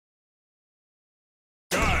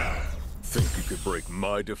Think you could break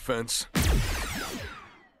my defense?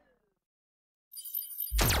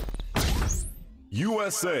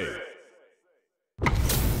 USA.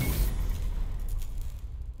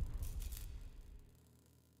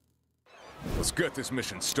 Let's get this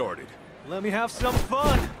mission started. Let me have some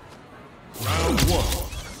fun! Round one.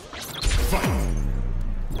 Fight!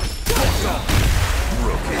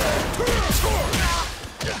 Rookie!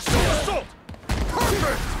 Assault!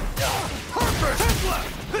 Perfect!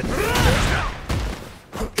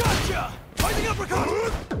 Gotcha! Fighting uppercut!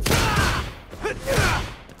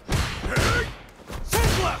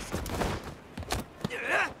 Sand left!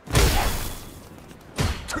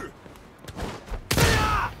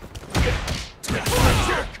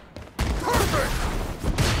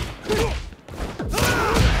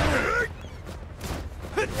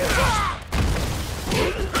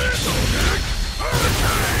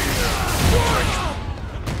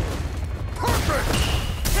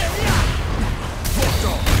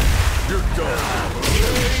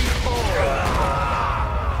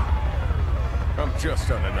 I'm just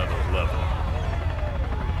on another level.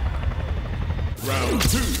 Round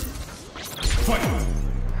two. Fight!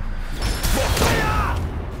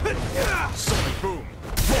 Sonic boom!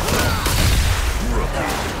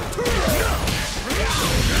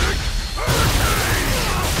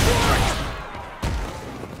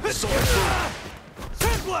 Sonic boom!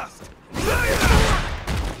 Sand blast!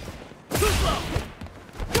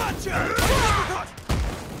 Gotcha! Uppercut!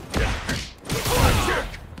 Kick!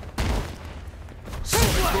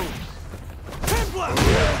 Sonic boom! Sand blast!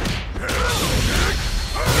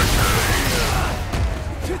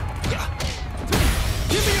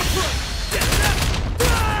 Give me a break!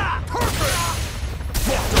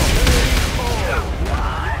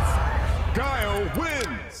 Guile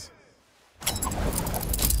wins!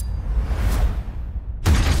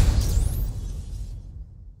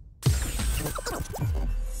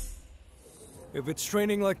 If it's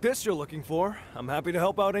training like this you're looking for, I'm happy to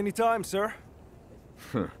help out anytime, sir.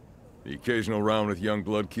 The occasional round with young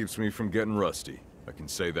blood keeps me from getting rusty. I can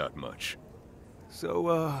say that much.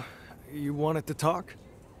 So, you wanted to talk?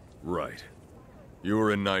 Right. You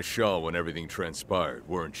were in Nishal when everything transpired,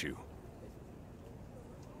 weren't you?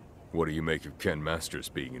 What do you make of Ken Masters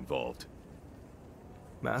being involved?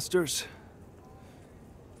 Masters?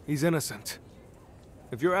 He's innocent.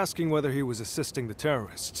 If you're asking whether he was assisting the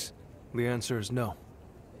terrorists, the answer is no.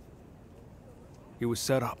 He was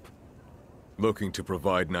set up. Looking to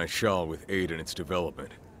provide Nishal with aid in its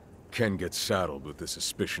development, Ken gets saddled with the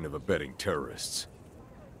suspicion of abetting terrorists.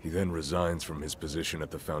 He then resigns from his position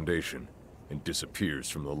at the Foundation and disappears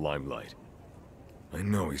from the limelight. I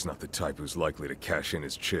know he's not the type who's likely to cash in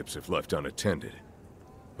his chips if left unattended,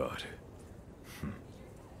 but...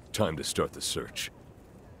 time to start the search.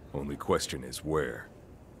 Only question is where.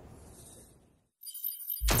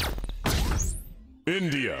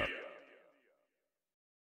 India.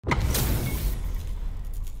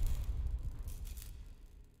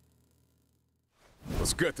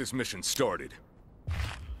 Let's get this mission started.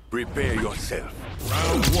 Prepare yourself.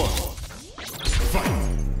 Round one. Fight!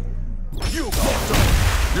 You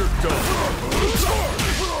got You're done.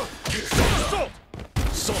 Assault!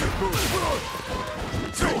 Sonic boom!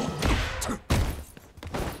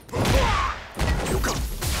 You come.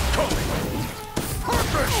 Coming.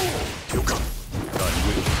 Perfect! You come. I'm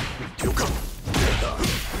with you. You come.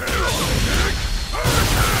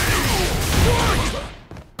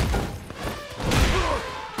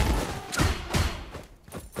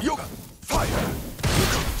 Yoga! Fire!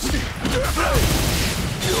 Yoga! Sleep! Yoga!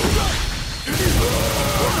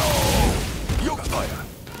 Yoga! Fire!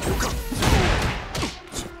 Yoga!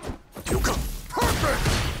 Yoga! Perfect!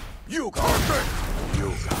 Yoga! Perfect!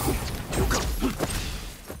 Yoga! Yoga!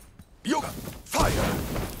 Yoga! Fire!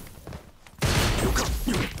 Yoga!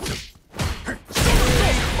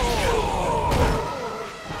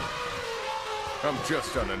 I'm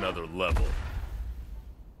just on another level.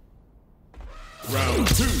 Round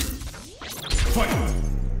two. Fight!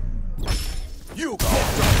 You got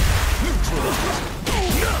neutral.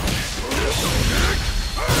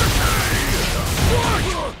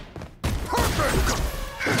 Perfect.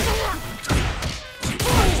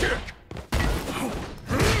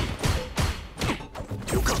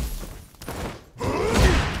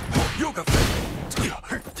 Yoga.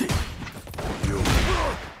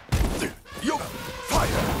 Yoga.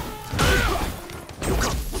 Fire.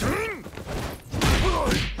 Yoga.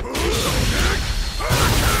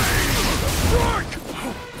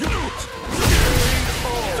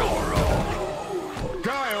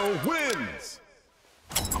 Guile wins!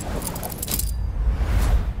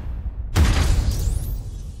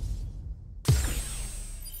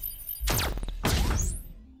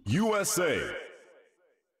 USA.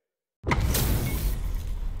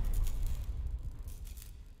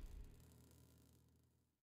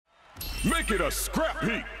 Make it a scrap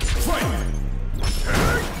heap. Fight!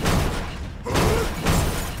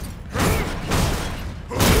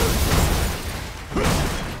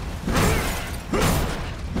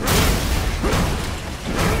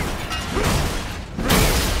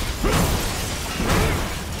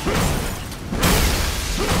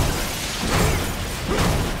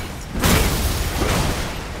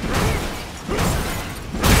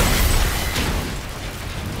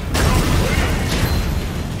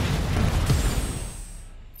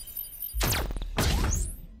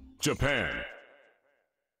 Japan.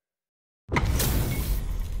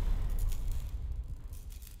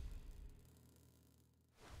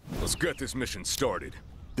 Let's get this mission started.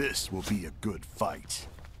 This will be a good fight.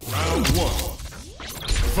 Round one.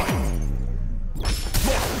 Fight!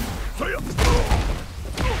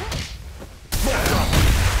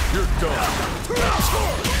 You're done. Perfect!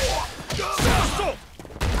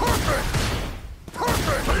 Perfect!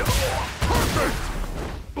 Perfect!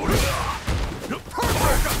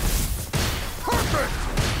 Perfect!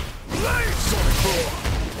 Blade! Sonic Boom!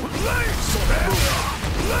 Blade! Sonic Boom!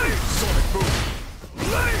 Blade! Sonic Boom!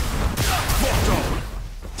 Blade! Locked on!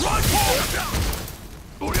 Rifle! Locked on!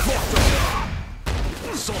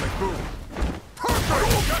 Sonic Boom! Perfect!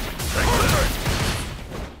 Perfect!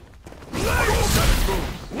 Blade! Sonic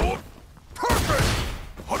Boom! Perfect!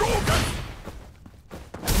 Hadouken!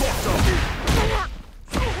 Locked on!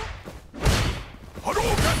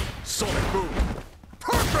 Hadouken! Sonic Boom!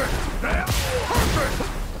 Perfect! Perfect!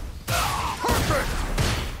 Perfect!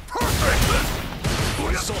 Perfect!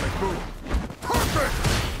 Sonic Boom! Perfect!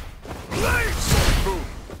 Blade! Sonic Boom!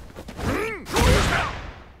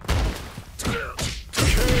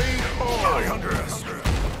 I underestimate.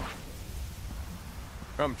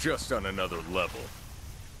 I'm just on another level.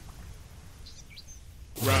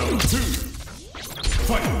 Round two.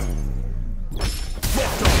 Fight!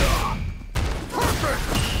 Locked on! Perfect!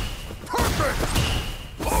 Perfect!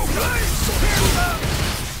 Oh, Blade!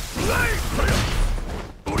 Blade!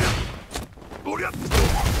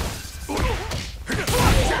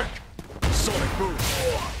 Sonic Boom.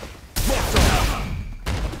 Locked on!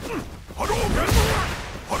 Hadouken!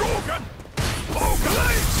 Hadouken! Oh,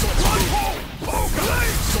 Blade! Rifle! Oh,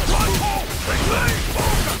 Blade! Rifle! Blade!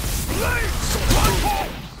 Blade! Rifle!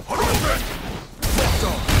 Hadouken! Locked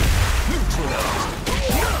on! Neutralized!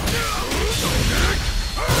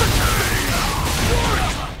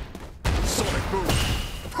 Sonic Boom.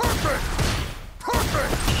 Perfect!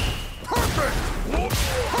 Perfect! Perfect!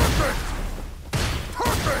 Perfect!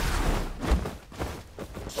 Perfect!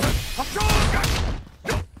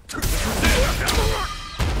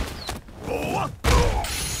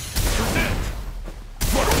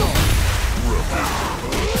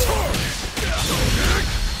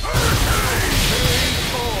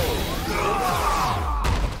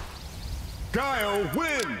 Guile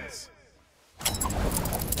wins!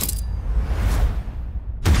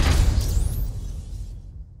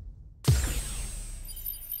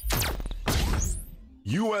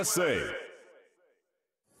 USA.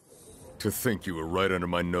 To think you were right under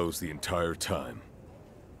my nose the entire time.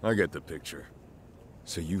 I get the picture.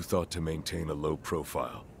 So you thought to maintain a low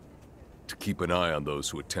profile. To keep an eye on those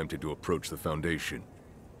who attempted to approach the Foundation.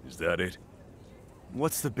 Is that it?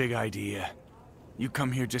 What's the big idea? You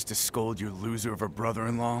come here just to scold your loser of a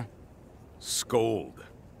brother-in-law? Scold.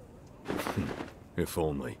 If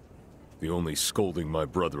only. The only scolding my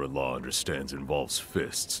brother-in-law understands involves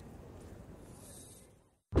fists.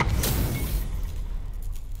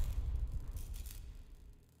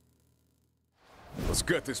 Let's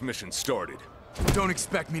get this mission started. Don't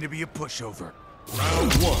expect me to be a pushover.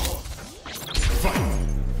 Round one. Fight!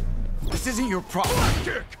 This isn't your problem.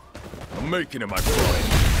 Kick! I'm making it my friend.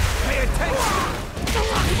 Pay attention!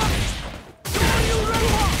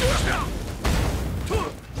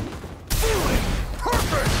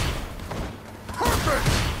 Perfect! Perfect!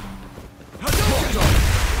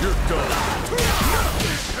 You're done.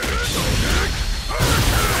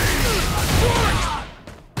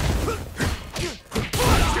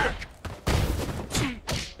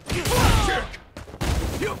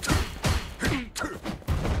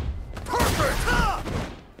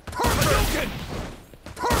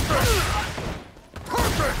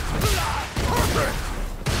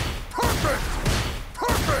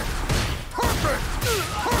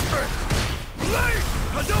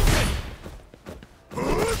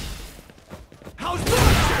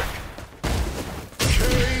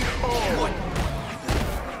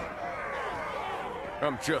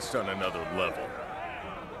 I'm just on another level.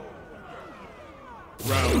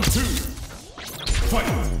 Round 2. Fight!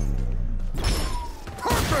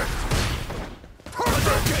 Perfect!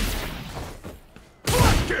 Hadouken!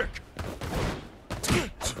 Flat kick!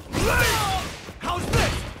 How's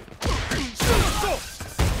this? Somersault!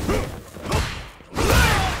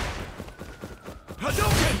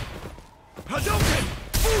 Hadouken! Hadouken!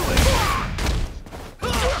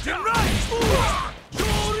 Fucking right!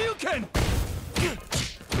 Shoryuken!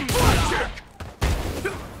 Flat kick!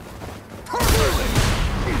 Hadouken!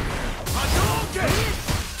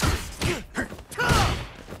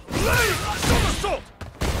 Somersault!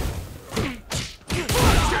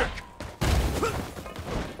 Flat kick!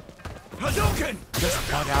 Hadouken! Just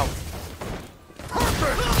cut out.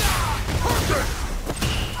 Perfect! Perfect!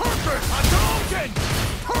 Perfect! Hadouken!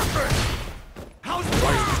 Perfect! How's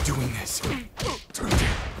Why are you doing this?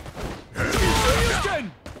 Shoryuken!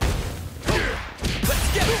 Let's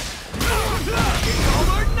get it! All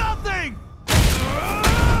or nothing!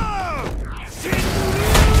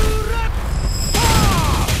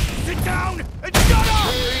 Sit down and shut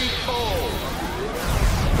up!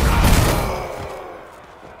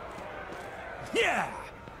 Yeah!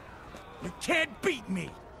 You can't beat me!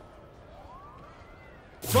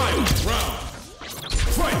 Final round!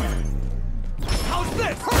 Fight! How's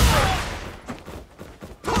this?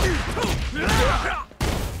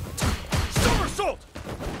 Somersault!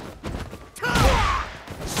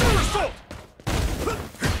 Somersault!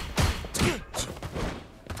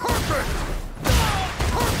 Perfect!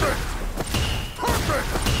 Perfect! Perfect!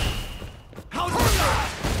 How's this?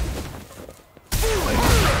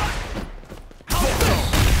 How's this?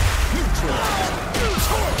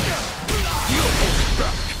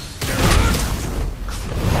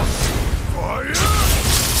 Fire!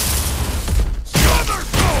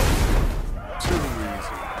 Somersault! Too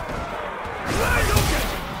easy. Hadouken!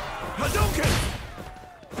 Hadouken!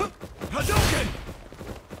 Hadouken!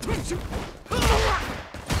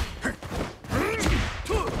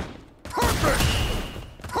 Perfect!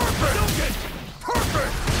 Hadouken!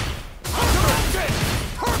 Perfect! Hadouken!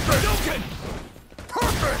 Hadouken!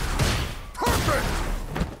 Perfect! Perfect!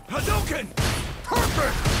 Hadouken!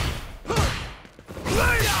 Perfect!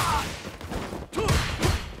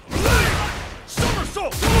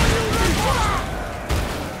 Somersault!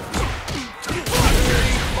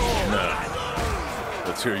 Now,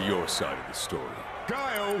 let's hear your side of the story.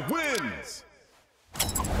 Guile wins!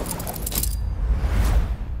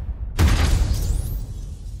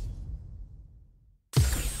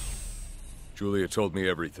 Julia told me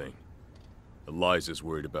everything. Eliza's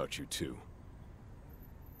worried about you too.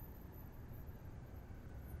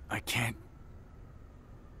 I can't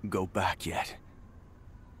go back yet.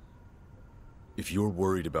 If you're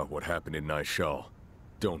worried about what happened in Naishal,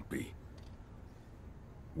 don't be.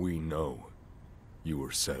 We know you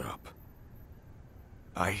were set up.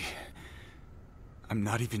 I'm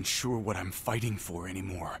not even sure what I'm fighting for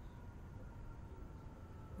anymore.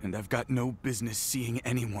 And I've got no business seeing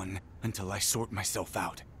anyone until I sort myself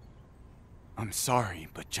out. I'm sorry,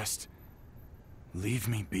 but just leave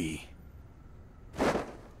me be.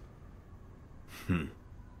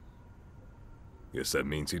 Guess that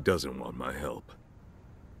means he doesn't want my help.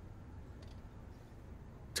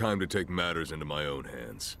 Time to take matters into my own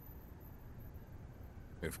hands.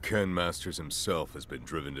 If Ken Masters himself has been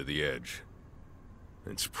driven to the edge,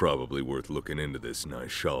 it's probably worth looking into this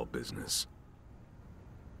Naishal business.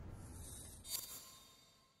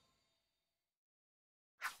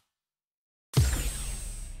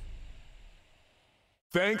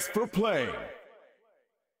 Thanks for playing.